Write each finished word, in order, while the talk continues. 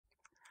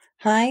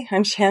Hi,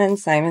 I'm Shannon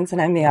Symonds,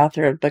 and I'm the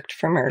author of Booked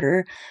for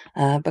Murder,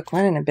 book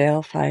one in a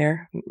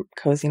Balefire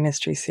cozy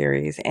mystery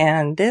series.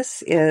 And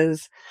this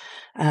is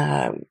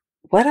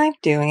what I'm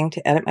doing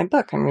to edit my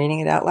book. I'm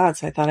reading it out loud,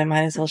 so I thought I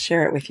might as well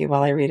share it with you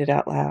while I read it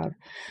out loud.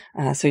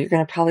 So you're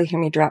going to probably hear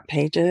me drop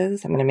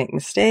pages. I'm going to make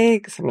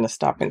mistakes. I'm going to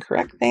stop and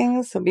correct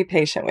things, so be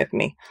patient with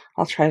me.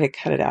 I'll try to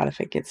cut it out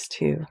if it gets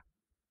too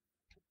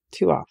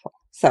awful.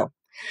 So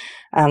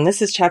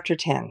this is Chapter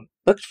 10.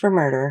 Booked for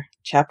Murder,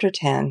 Chapter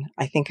 10,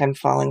 I Think I'm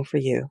Falling for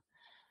You.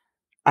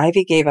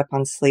 Ivy gave up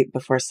on sleep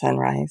before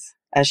sunrise,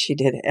 as she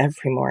did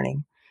every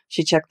morning.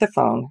 She checked the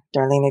phone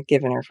Darlene had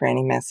given her for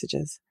any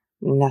messages.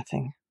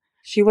 Nothing.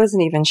 She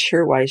wasn't even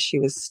sure why she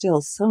was still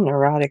so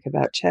neurotic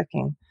about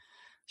checking.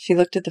 She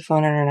looked at the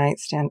phone on her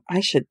nightstand. I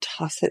should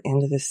toss it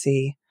into the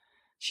sea.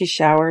 She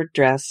showered,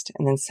 dressed,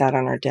 and then sat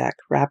on her deck,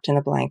 wrapped in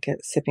a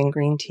blanket, sipping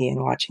green tea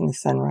and watching the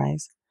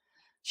sunrise.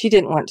 She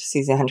didn't want to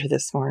see Xander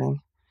this morning.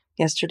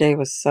 Yesterday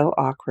was so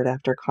awkward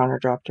after Connor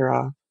dropped her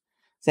off.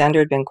 Xander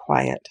had been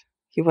quiet.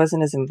 He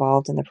wasn't as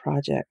involved in the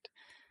project.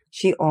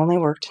 She only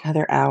worked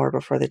another hour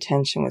before the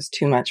tension was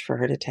too much for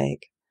her to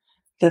take.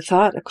 The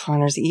thought of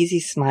Connor's easy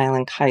smile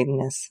and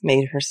kindness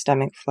made her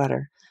stomach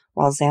flutter,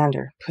 while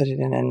Xander put it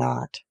in a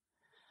knot.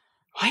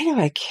 Why do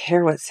I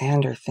care what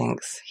Xander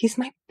thinks? He's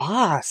my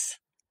boss.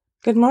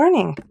 Good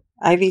morning.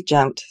 Ivy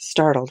jumped,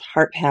 startled,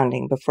 heart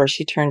pounding, before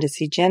she turned to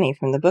see Jenny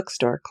from the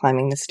bookstore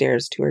climbing the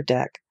stairs to her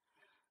deck.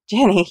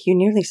 Jenny, you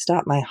nearly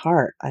stopped my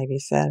heart, Ivy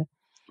said.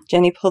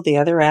 Jenny pulled the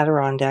other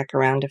Adirondack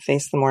around to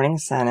face the morning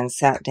sun and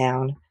sat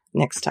down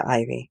next to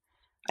Ivy.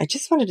 I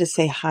just wanted to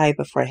say hi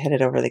before I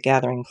headed over to the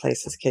Gathering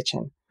Place's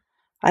kitchen.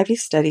 Ivy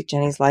studied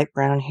Jenny's light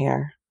brown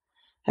hair.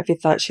 Ivy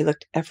thought she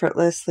looked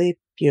effortlessly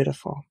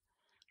beautiful.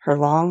 Her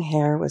long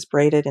hair was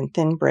braided in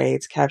thin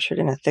braids captured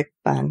in a thick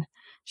bun.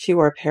 She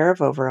wore a pair of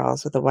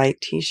overalls with a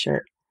white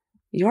t-shirt.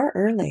 You're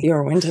early.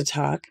 You're when to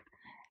talk.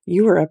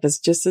 You were up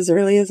just as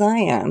early as I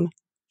am.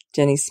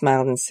 Jenny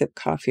smiled and sipped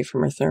coffee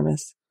from her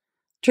thermos.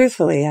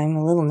 Truthfully, I'm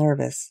a little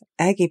nervous.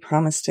 Aggie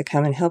promised to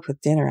come and help with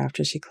dinner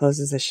after she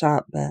closes the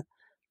shop, but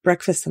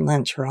breakfast and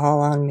lunch are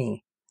all on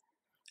me.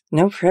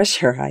 No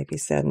pressure, Ivy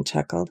said and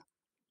chuckled.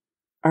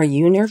 Are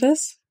you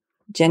nervous?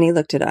 Jenny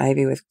looked at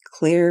Ivy with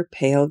clear,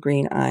 pale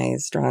green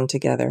eyes drawn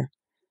together.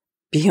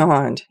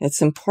 Beyond.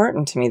 It's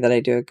important to me that I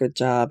do a good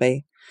job.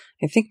 I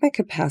think my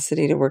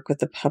capacity to work with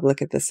the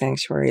public at the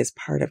sanctuary is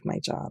part of my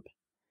job.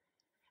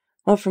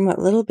 Well, from what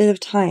little bit of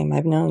time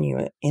I've known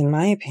you, in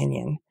my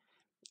opinion,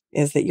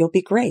 is that you'll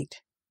be great.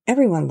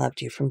 Everyone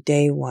loved you from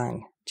day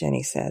one,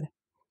 Jenny said.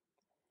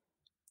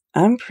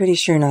 I'm pretty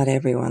sure not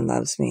everyone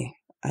loves me,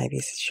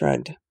 Ivy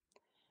shrugged.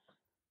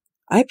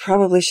 I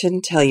probably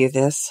shouldn't tell you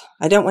this.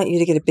 I don't want you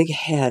to get a big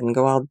head and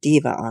go all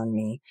diva on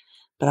me.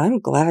 But I'm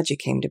glad you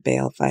came to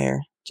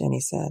Balefire,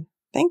 Jenny said.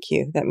 Thank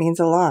you. That means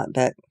a lot,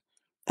 but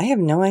I have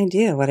no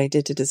idea what I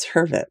did to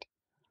deserve it.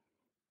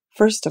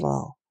 First of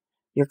all,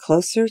 you're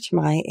closer to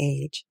my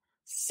age.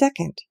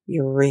 Second,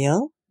 you're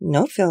real,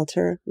 no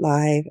filter,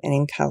 live, and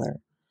in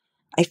color.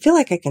 I feel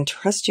like I can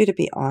trust you to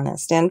be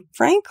honest, and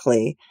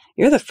frankly,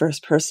 you're the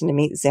first person to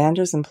meet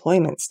Xander's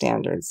employment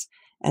standards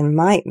and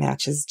might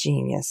match his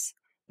genius.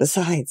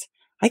 Besides,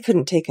 I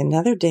couldn't take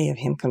another day of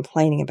him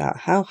complaining about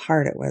how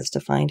hard it was to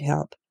find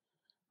help.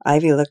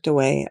 Ivy looked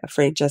away,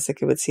 afraid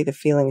Jessica would see the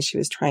feelings she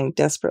was trying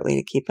desperately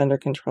to keep under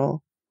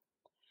control.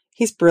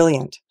 He's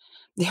brilliant.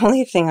 The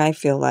only thing I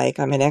feel like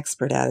I'm an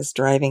expert at is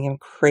driving him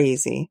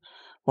crazy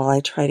while I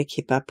try to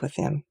keep up with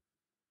him.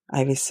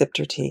 Ivy sipped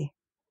her tea.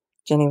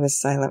 Jenny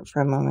was silent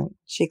for a moment.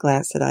 She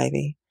glanced at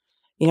Ivy.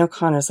 You know,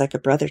 Connor's like a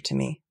brother to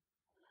me.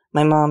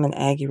 My mom and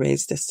Aggie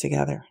raised us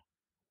together.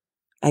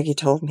 Aggie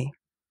told me.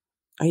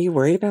 Are you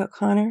worried about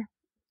Connor?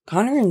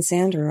 Connor and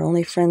Xander are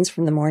only friends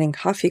from the morning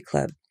coffee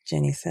club,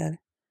 Jenny said.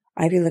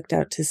 Ivy looked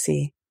out to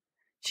sea.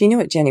 She knew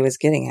what Jenny was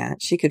getting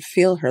at. She could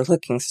feel her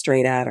looking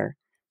straight at her.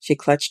 She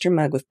clutched her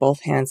mug with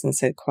both hands and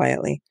said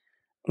quietly,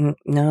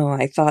 No,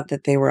 I thought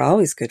that they were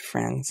always good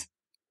friends.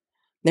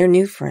 They're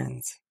new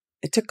friends.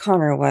 It took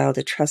Connor a while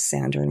to trust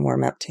Xander and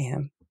warm up to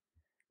him.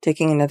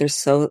 Taking another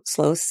slow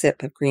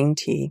sip of green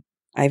tea,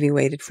 Ivy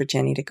waited for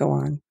Jenny to go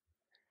on.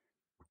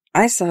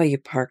 I saw you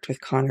parked with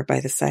Connor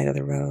by the side of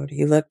the road.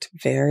 You looked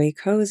very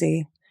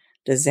cozy.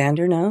 Does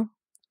Xander know?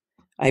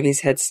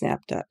 Ivy's head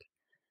snapped up.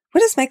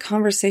 What does my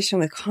conversation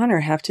with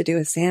Connor have to do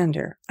with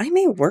Xander? I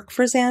may work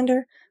for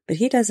Xander, but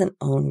he doesn't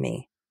own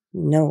me.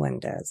 No one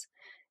does.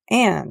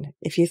 And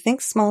if you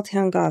think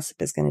small-town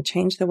gossip is going to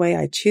change the way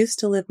I choose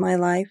to live my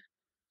life,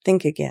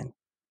 think again.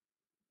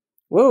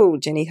 Whoa,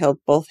 Jenny held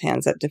both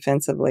hands up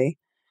defensively.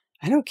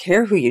 I don't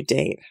care who you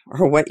date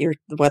or what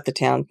the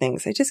town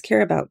thinks. I just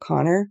care about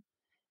Connor.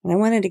 And I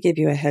wanted to give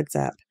you a heads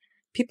up.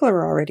 People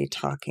are already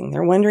talking.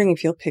 They're wondering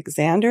if you'll pick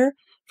Xander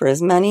for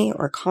his money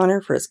or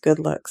Connor for his good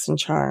looks and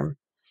charm.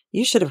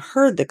 You should have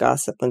heard the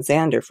gossip when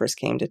Xander first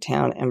came to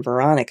town and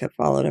Veronica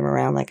followed him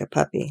around like a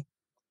puppy.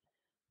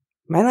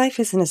 My life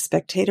isn't a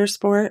spectator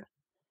sport.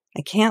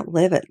 I can't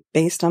live it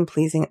based on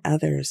pleasing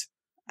others,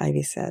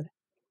 Ivy said.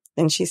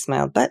 Then she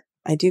smiled, but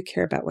I do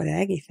care about what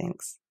Aggie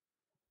thinks.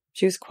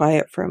 She was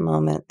quiet for a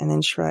moment and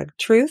then shrugged.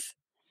 Truth?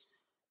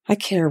 I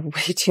care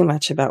way too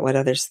much about what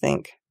others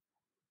think.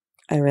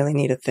 I really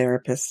need a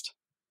therapist.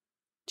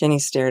 Jenny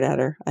stared at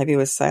her. Ivy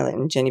was silent,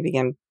 and Jenny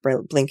began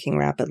blinking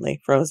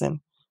rapidly,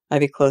 frozen.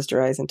 Ivy closed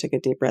her eyes and took a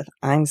deep breath.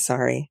 I'm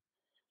sorry.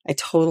 I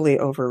totally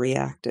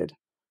overreacted.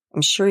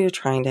 I'm sure you're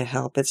trying to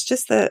help. It's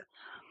just that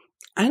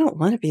I don't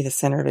want to be the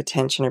center of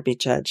attention or be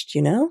judged,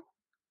 you know?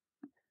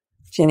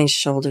 Jenny's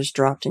shoulders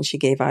dropped and she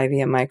gave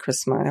Ivy a micro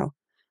smile.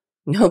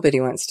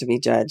 Nobody wants to be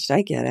judged.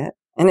 I get it.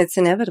 And it's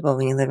inevitable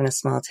when you live in a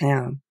small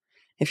town.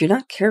 If you're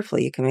not careful,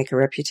 you can make a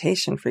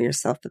reputation for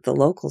yourself that the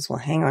locals will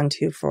hang on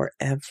to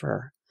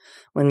forever.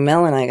 When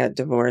Mel and I got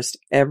divorced,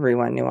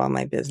 everyone knew all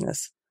my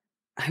business.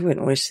 I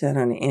wouldn't wish that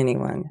on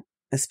anyone,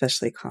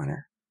 especially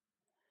Connor.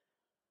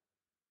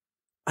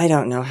 I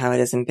don't know how it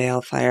is in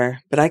Balefire,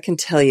 but I can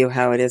tell you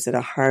how it is at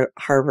a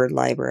Harvard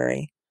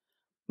library.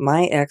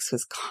 My ex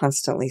was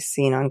constantly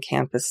seen on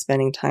campus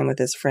spending time with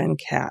his friend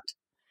Kat.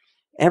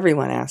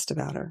 Everyone asked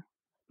about her.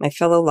 My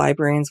fellow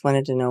librarians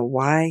wanted to know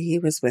why he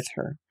was with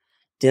her.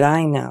 Did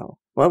I know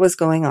what was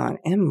going on,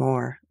 and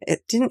more?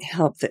 It didn't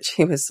help that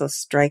she was so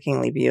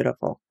strikingly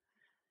beautiful.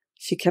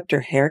 She kept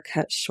her hair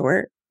cut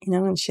short,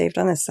 and shaved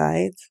on the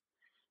sides.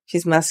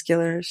 She's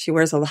muscular. She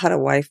wears a lot of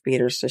wife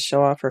beaters to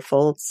show off her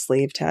full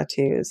sleeve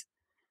tattoos.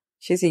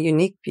 She's a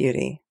unique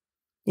beauty.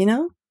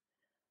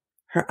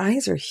 Her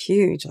eyes are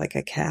huge like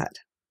a cat.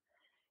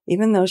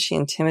 Even though she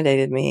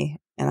intimidated me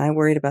and I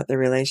worried about the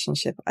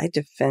relationship, I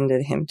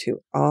defended him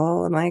to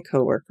all of my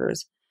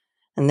coworkers.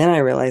 And then I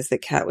realized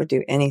that Kat would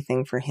do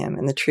anything for him,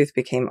 and the truth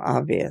became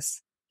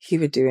obvious. He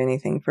would do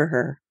anything for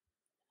her.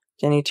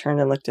 Jenny turned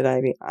and looked at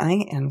Ivy.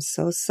 I am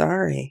so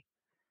sorry.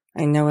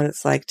 I know what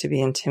it's like to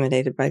be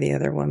intimidated by the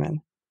other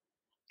woman.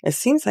 It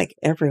seems like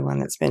everyone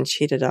that's been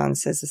cheated on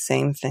says the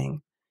same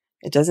thing.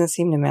 It doesn't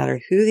seem to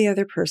matter who the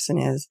other person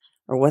is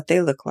or what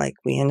they look like.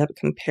 We end up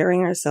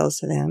comparing ourselves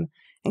to them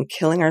and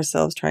killing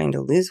ourselves trying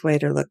to lose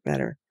weight or look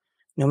better.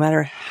 No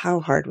matter how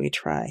hard we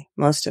try,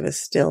 most of us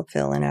still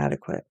feel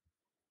inadequate.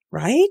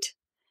 Right?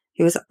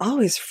 He was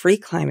always free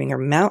climbing or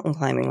mountain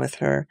climbing with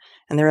her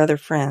and their other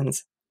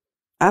friends.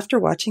 After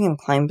watching him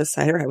climb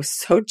beside her, I was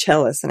so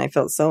jealous and I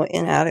felt so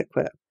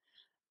inadequate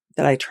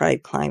that I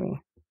tried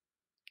climbing.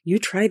 You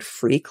tried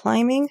free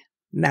climbing?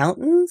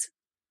 Mountains?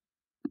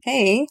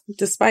 Hey,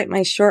 despite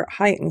my short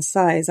height and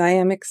size, I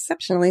am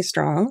exceptionally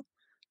strong.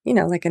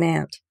 Like an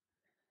ant.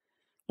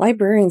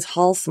 Librarians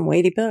haul some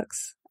weighty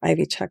books,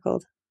 Ivy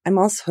chuckled. I'm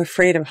also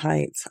afraid of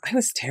heights. I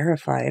was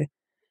terrified.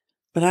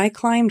 But I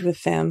climbed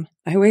with them.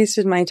 I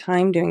wasted my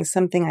time doing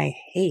something I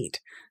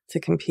hate to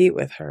compete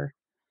with her.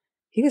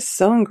 He was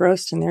so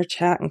engrossed in their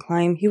chat and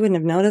climb, he wouldn't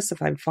have noticed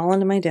if I'd fallen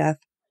to my death.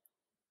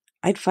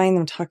 I'd find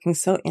them talking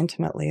so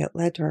intimately it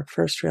led to our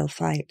first real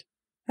fight.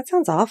 That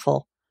sounds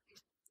awful.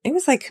 It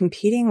was like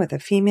competing with a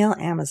female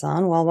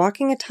Amazon while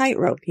walking a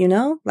tightrope,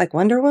 like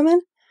Wonder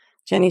Woman?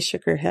 Jenny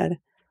shook her head.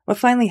 What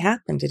finally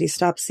happened? Did he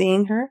stop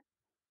seeing her?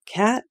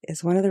 Kat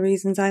is one of the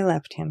reasons I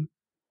left him.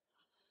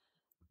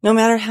 No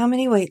matter how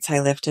many weights I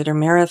lifted or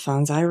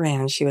marathons I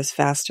ran, she was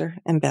faster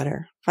and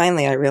better.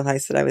 Finally, I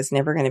realized that I was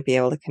never going to be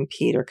able to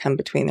compete or come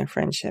between their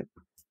friendship,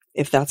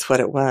 if that's what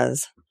it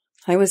was.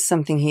 I was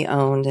something he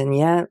owned, and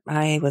yet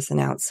I was an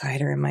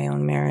outsider in my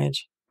own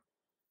marriage.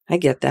 I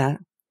get that.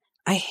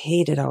 I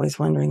hated always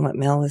wondering what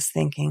Mel was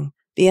thinking.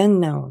 The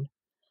unknown.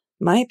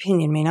 My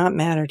opinion may not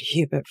matter to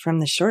you, but from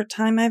the short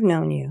time I've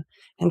known you,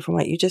 and from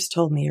what you just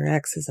told me, your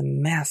ex is a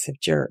massive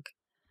jerk.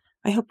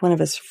 I hope one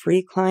of us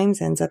free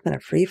climbs ends up in a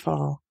free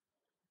fall.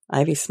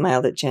 Ivy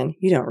smiled at Jen.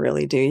 You don't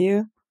really, do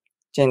you?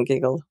 Jen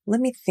giggled.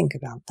 Let me think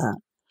about that.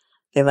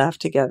 They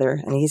laughed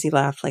together, an easy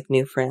laugh like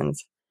new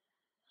friends.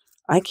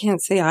 I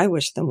can't say I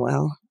wish them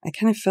well. I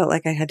kind of felt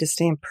like I had to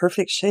stay in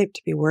perfect shape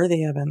to be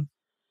worthy of him.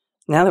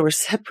 Now that we're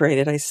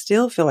separated, I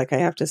still feel like I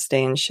have to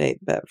stay in shape,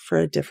 but for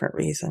a different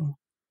reason.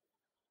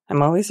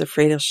 I'm always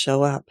afraid he'll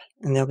show up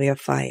and there'll be a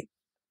fight.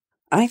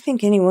 I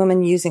think any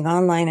woman using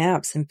online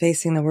apps and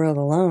facing the world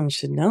alone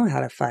should know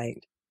how to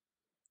fight.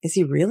 Is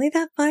he really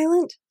that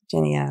violent?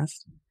 Jenny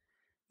asked.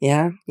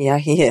 Yeah,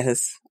 he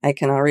is. I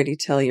can already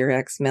tell your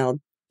ex Mel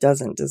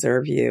doesn't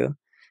deserve you.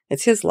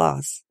 It's his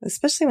loss,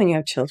 especially when you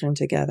have children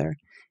together.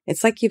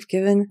 It's like you've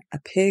given a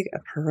pig a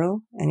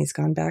pearl and he's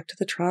gone back to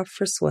the trough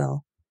for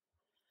swill.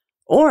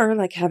 Or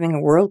like having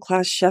a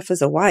world-class chef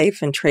as a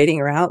wife and trading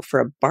her out for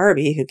a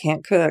Barbie who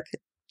can't cook.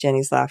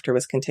 Jenny's laughter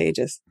was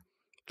contagious.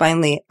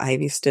 Finally,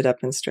 Ivy stood up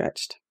and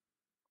stretched.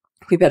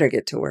 We better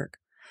get to work.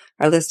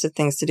 Our list of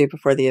things to do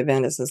before the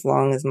event is as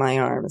long as my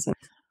arms. And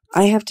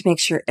I have to make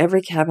sure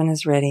every cabin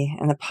is ready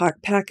and the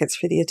packets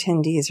for the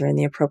attendees are in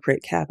the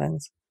appropriate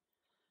cabins.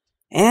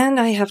 And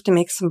I have to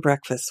make some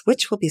breakfast,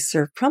 which will be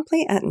served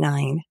promptly at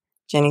 9.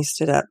 Jenny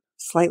stood up,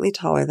 slightly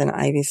taller than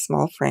Ivy's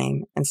small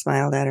frame, and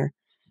smiled at her.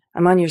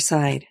 I'm on your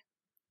side.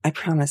 I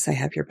promise I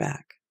have your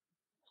back.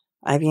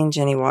 Ivy and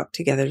Jenny walked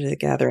together to the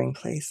gathering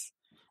place.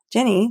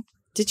 Jenny,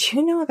 did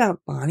you know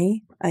about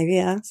Bonnie? Ivy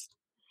asked.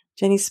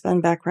 Jenny spun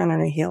back around on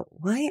her heel.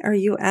 Why are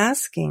you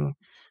asking?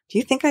 Do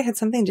you think I had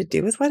something to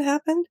do with what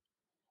happened?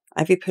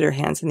 Ivy put her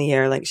hands in the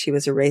air like she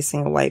was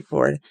erasing a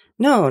whiteboard.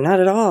 No, not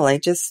at all. I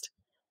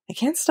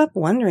can't stop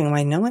wondering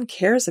why no one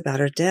cares about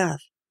her death.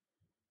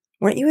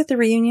 Weren't you at the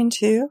reunion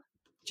too?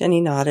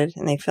 Jenny nodded,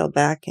 and they fell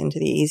back into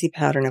the easy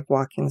pattern of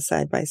walking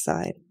side by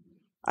side.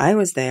 I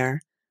was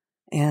there,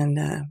 and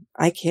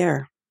I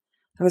care.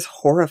 I was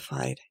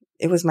horrified.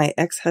 It was my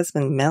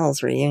ex-husband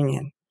Mel's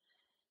reunion.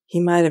 He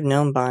might have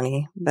known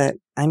Bonnie, but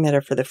I met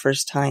her for the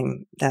first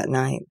time that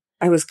night.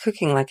 I was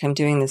cooking like I'm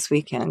doing this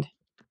weekend.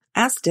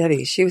 Ask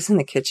Debbie. She was in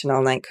the kitchen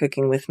all night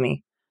cooking with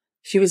me.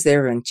 She was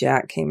there when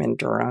Jack came in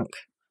drunk.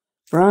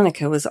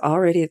 Veronica was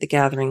already at the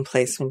gathering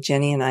place when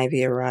Jenny and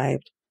Ivy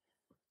arrived.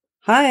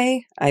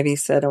 Hi, Ivy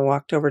said and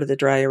walked over to the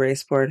dry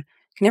erase board.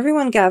 Can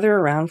everyone gather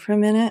around for a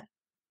minute?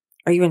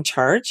 Are you in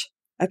charge?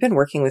 I've been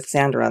working with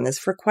Xander on this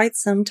for quite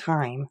some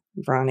time,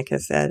 Veronica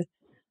said.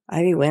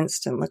 Ivy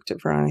winced and looked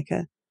at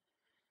Veronica.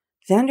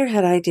 Xander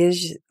had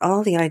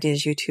all the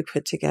ideas you two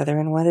put together,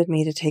 and wanted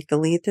me to take the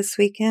lead this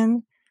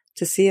weekend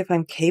to see if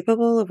I'm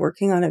capable of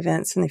working on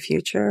events in the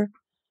future.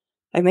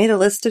 I've made a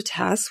list of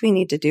tasks we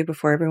need to do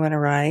before everyone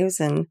arrives,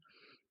 and,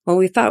 well,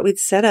 we thought we'd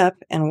set up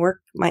and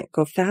work might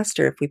go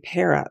faster if we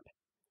pair up.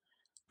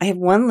 I have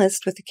one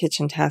list with the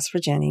kitchen tasks for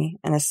Jenny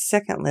and a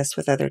second list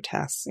with other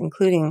tasks,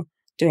 including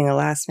doing a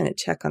last-minute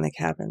check on the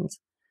cabins.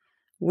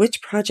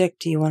 Which project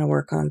do you want to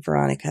work on,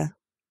 Veronica?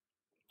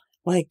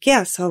 Well, I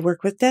guess I'll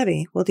work with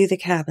Debbie. We'll do the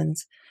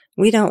cabins.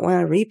 We don't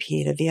want a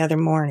repeat of the other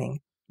morning,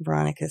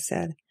 Veronica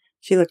said.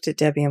 She looked at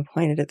Debbie and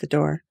pointed at the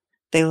door.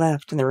 They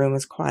left, and the room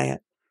was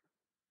quiet.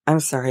 I'm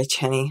sorry,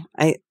 Jenny.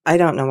 I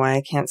don't know why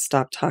I can't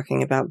stop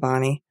talking about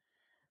Bonnie.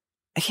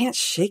 I can't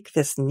shake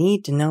this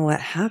need to know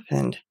what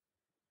happened.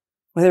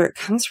 Whether it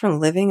comes from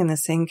living in the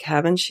same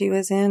cabin she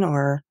was in,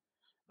 or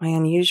my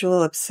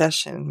unusual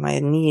obsession, my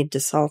need to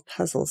solve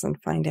puzzles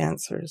and find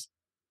answers.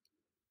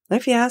 But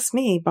if you ask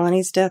me,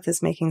 Bonnie's death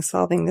is making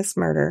solving this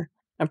murder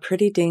a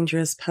pretty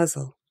dangerous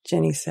puzzle,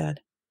 Jenny said.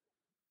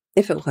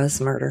 If it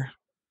was murder.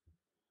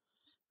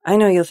 I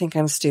know you'll think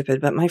I'm stupid,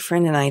 but my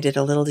friend and I did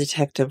a little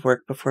detective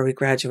work before we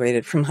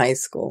graduated from high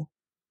school.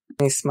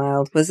 Jenny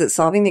smiled. Was it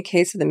solving the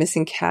case of the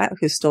missing cat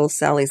who stole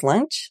Sally's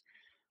lunch?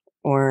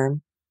 Or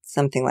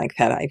something like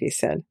that, Ivy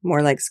said.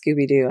 More like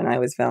Scooby-Doo and I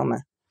was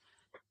Velma.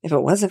 If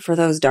it wasn't for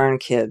those darn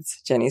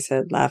kids, Jenny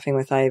said, laughing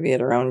with Ivy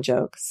at her own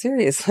joke.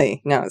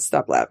 Seriously? No,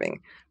 stop laughing.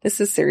 This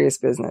is serious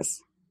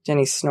business.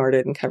 Jenny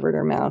snorted and covered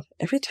her mouth.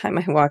 Every time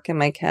I walk in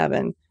my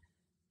cabin,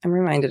 I'm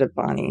reminded of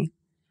Bonnie.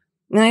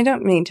 And I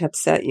don't mean to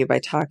upset you by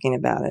talking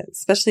about it,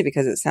 especially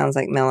because it sounds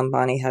like Mel and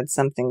Bonnie had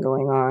something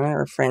going on,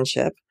 or a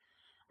friendship.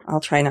 I'll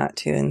try not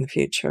to in the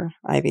future,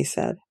 Ivy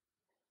said.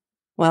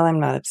 Well, I'm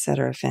not upset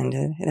or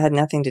offended. It had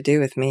nothing to do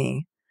with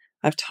me.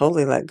 I've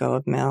totally let go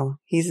of Mel.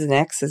 He's an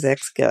ex as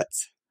ex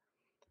guts.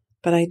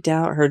 But I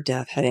doubt her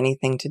death had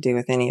anything to do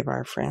with any of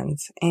our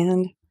friends.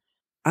 And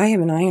I have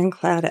an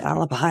ironclad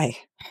alibi,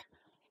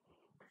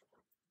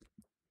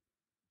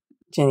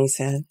 Jenny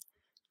said.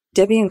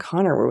 Debbie and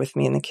Connor were with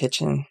me in the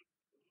kitchen.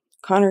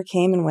 Connor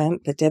came and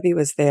went, but Debbie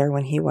was there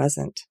when he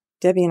wasn't.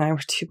 Debbie and I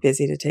were too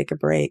busy to take a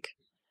break.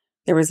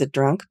 There was a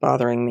drunk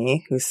bothering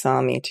me who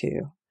saw me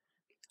too.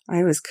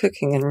 I was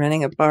cooking and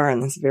running a bar in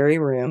this very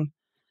room.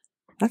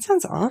 That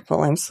sounds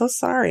awful. I'm so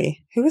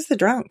sorry. Who was the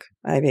drunk?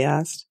 Ivy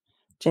asked.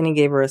 Jenny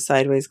gave her a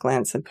sideways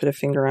glance and put a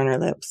finger on her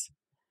lips.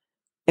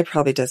 It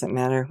probably doesn't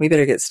matter. We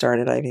better get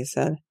started, Ivy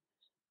said.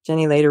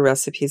 Jenny laid her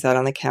recipes out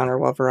on the counter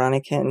while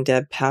Veronica and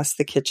Deb passed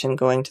the kitchen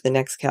going to the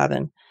next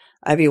cabin.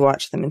 Ivy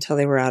watched them until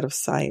they were out of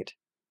sight.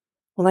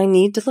 Will I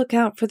need to look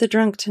out for the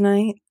drunk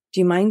tonight? Do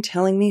you mind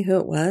telling me who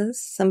it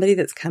was? Somebody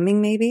that's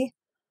coming, maybe?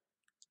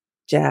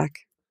 Jack,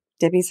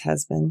 Debbie's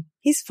husband.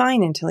 He's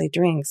fine until he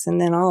drinks, and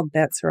then all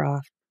bets are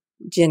off,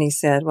 Jenny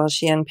said while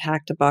she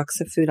unpacked a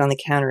box of food on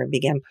the counter and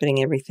began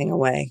putting everything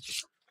away.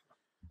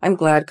 I'm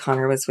glad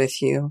Connor was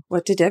with you.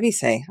 What did Debbie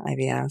say?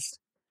 Ivy asked.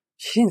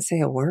 She didn't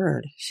say a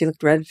word. She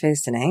looked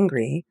red-faced and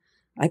angry.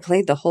 I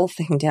played the whole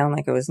thing down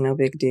like it was no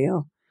big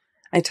deal.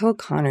 I told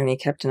Connor, and he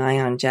kept an eye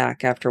on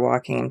Jack after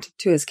walking him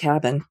to his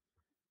cabin.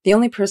 The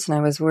only person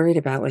I was worried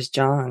about was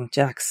John,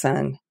 Jack's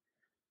son.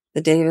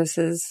 The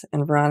Davises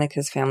and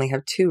Veronica's family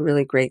have two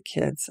really great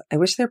kids. I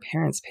wish their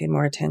parents paid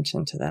more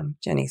attention to them,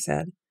 Jenny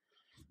said.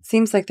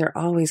 Seems like they're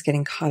always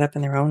getting caught up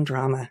in their own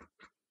drama.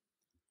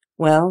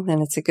 Well,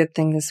 then it's a good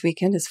thing this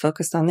weekend is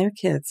focused on their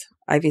kids.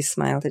 Ivy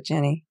smiled at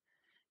Jenny.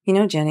 You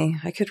know, Jenny,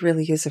 I could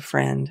really use a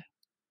friend.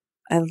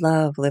 I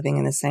love living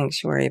in a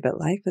sanctuary, but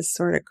life is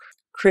sort of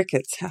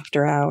crickets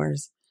after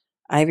hours.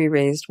 Ivy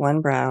raised one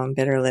brow and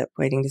bit her lip,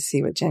 waiting to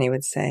see what Jenny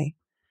would say.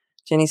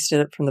 Jenny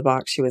stood up from the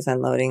box she was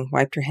unloading,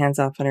 wiped her hands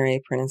off on her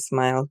apron, and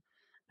smiled.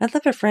 I'd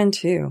love a friend,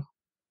 too.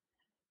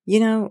 You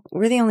know,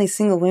 we're the only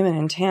single women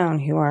in town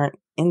who aren't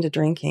into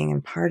drinking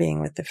and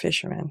partying with the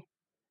fishermen.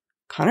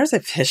 Connor's a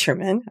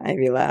fisherman,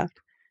 Ivy laughed.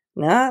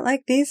 Not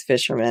like these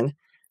fishermen.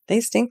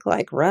 They stink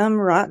like rum,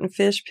 rotten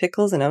fish,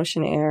 pickles, and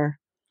ocean air.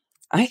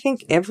 I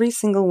think every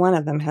single one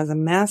of them has a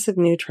massive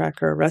new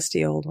truck or a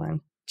rusty old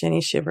one.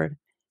 Jenny shivered.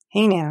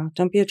 Hey now,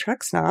 don't be a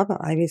truck snob,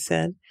 Ivy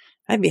said.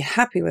 I'd be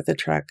happy with a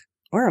truck.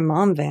 Or a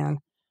mom van.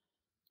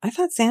 I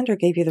thought Xander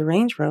gave you the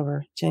Range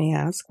Rover, Jenny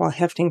asked, while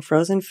hefting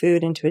frozen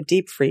food into a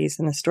deep freeze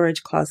in the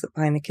storage closet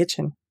behind the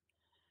kitchen.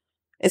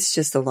 It's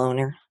just a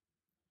loaner.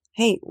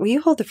 Hey, will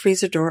you hold the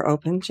freezer door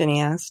open?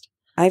 Jenny asked.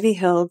 Ivy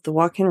held the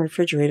walk-in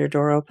refrigerator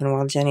door open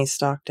while Jenny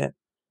stocked it.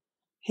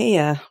 Hey,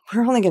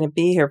 we're only going to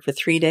be here for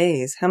 3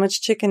 days. How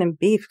much chicken and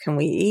beef can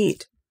we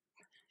eat?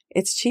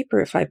 It's cheaper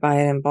if I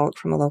buy it in bulk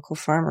from a local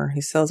farmer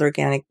who sells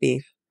organic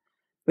beef.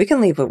 We can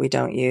leave what we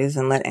don't use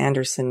and let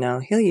Anderson know.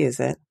 He'll use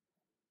it.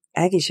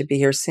 Aggie should be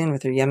here soon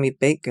with her yummy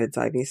baked goods,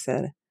 Ivy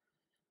said.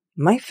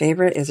 My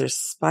favorite is her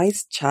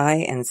spiced chai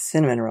and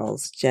cinnamon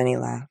rolls, Jenny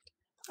laughed.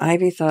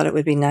 Ivy thought it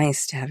would be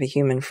nice to have a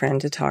human friend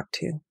to talk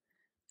to,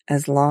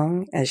 as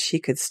long as she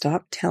could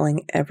stop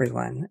telling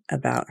everyone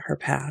about her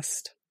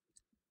past.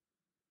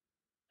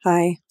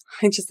 Hi,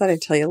 I just thought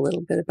I'd tell you a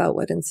little bit about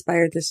what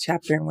inspired this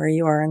chapter and where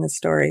you are in the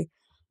story.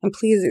 And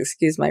please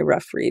excuse my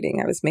rough reading.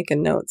 I was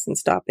making notes and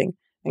stopping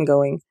and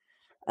going.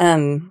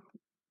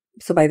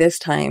 So by this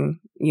time,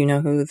 you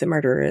know who the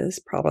murderer is,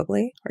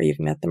 probably, or you've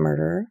met the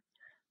murderer.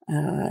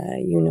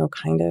 You know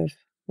kind of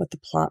what the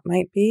plot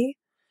might be.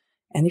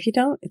 And if you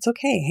don't, it's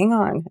okay. Hang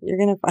on. You're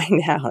going to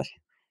find out.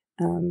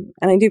 And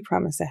I do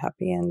promise a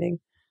happy ending.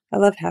 I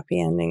love happy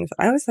endings.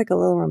 I always like a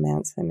little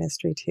romance and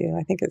mystery, too.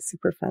 I think it's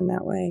super fun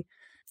that way.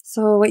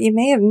 So what you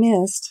may have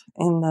missed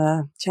in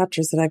the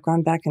chapters that I've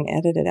gone back and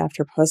edited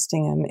after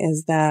posting them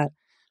is that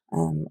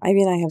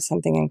Ivy and I have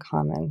something in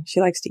common. She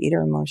likes to eat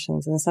her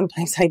emotions, and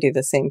sometimes I do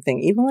the same thing,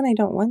 even when I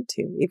don't want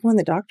to, even when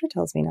the doctor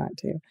tells me not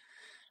to.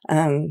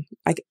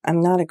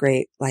 I'm not a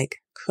great,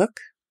 cook.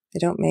 I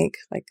don't make,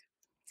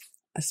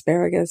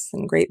 asparagus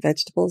and great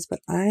vegetables, but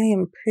I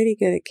am pretty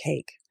good at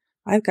cake.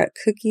 I've got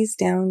cookies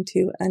down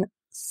to a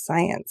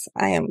science.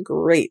 I am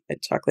great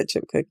at chocolate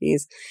chip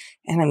cookies,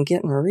 and I'm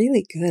getting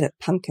really good at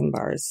pumpkin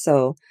bars.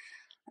 So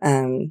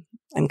I'm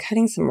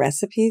cutting some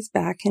recipes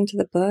back into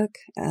the book,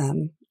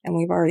 and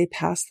we've already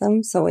passed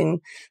them. So when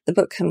the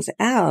book comes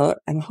out,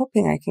 I'm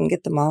hoping I can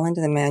get them all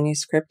into the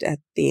manuscript at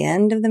the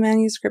end of the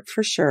manuscript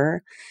for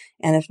sure.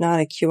 And if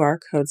not, a QR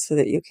code so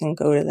that you can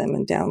go to them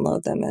and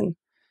download them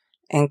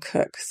and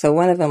cook. So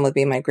one of them would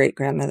be my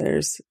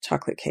great-grandmother's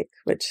chocolate cake,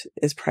 which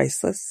is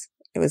priceless.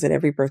 It was at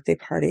every birthday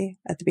party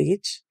at the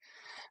beach.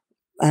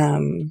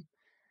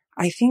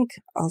 I think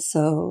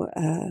also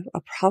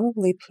I'll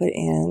probably put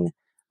in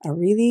a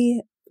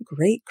really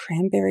great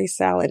cranberry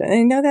salad. And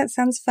I know that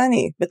sounds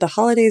funny, but the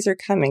holidays are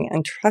coming,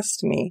 and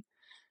trust me,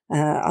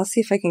 I'll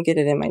see if I can get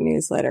it in my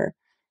newsletter.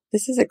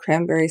 This is a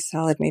cranberry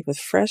salad made with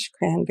fresh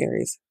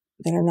cranberries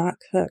that are not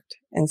cooked.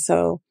 And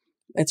so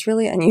it's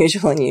really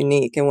unusual and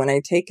unique. And when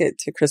I take it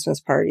to Christmas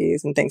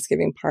parties and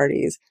Thanksgiving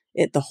parties,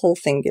 the whole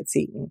thing gets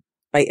eaten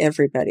by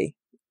everybody.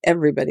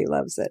 Everybody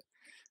loves it.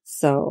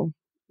 So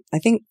I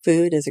think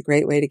food is a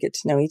great way to get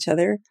to know each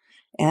other.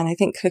 And I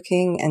think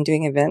cooking and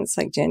doing events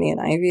like Jenny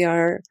and Ivy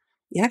are,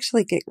 you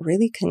actually get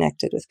really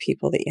connected with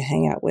people that you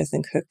hang out with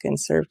and cook and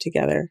serve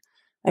together.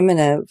 I'm going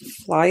to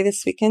fly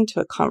this weekend to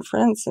a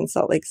conference in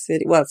Salt Lake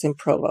City. Well, it's in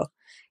Provo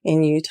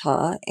in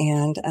Utah.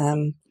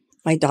 And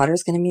my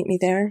daughter's going to meet me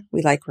there.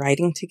 We like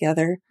writing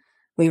together.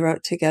 We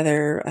wrote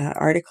together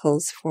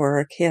articles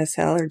for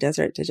KSL, or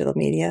Deseret Digital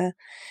Media.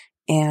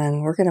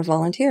 And we're going to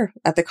volunteer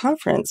at the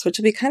conference, which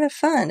will be kind of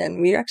fun.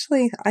 And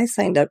I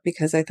signed up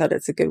because I thought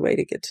it's a good way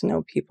to get to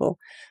know people.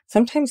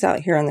 Sometimes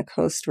out here on the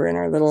coast, we're in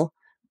our little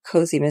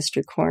cozy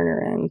mystery corner,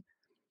 and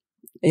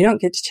you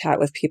don't get to chat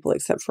with people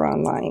except for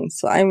online.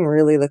 So I'm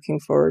really looking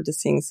forward to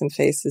seeing some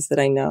faces that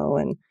I know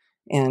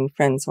and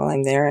friends while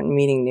I'm there, and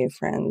meeting new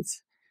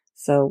friends.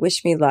 So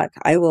wish me luck.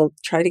 I will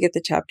try to get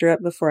the chapter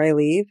up before I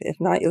leave. If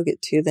not, you'll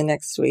get 2 the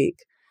next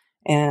week.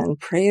 And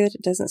pray that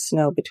it doesn't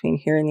snow between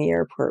here and the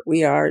airport.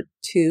 We are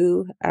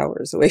 2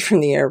 hours away from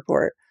the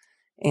airport.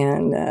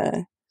 And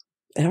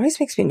it always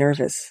makes me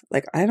nervous.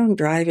 I don't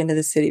drive into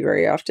the city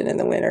very often in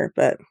the winter,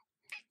 but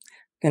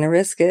I'm going to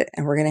risk it,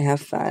 and we're going to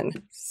have fun.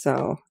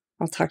 So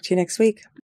I'll talk to you next week.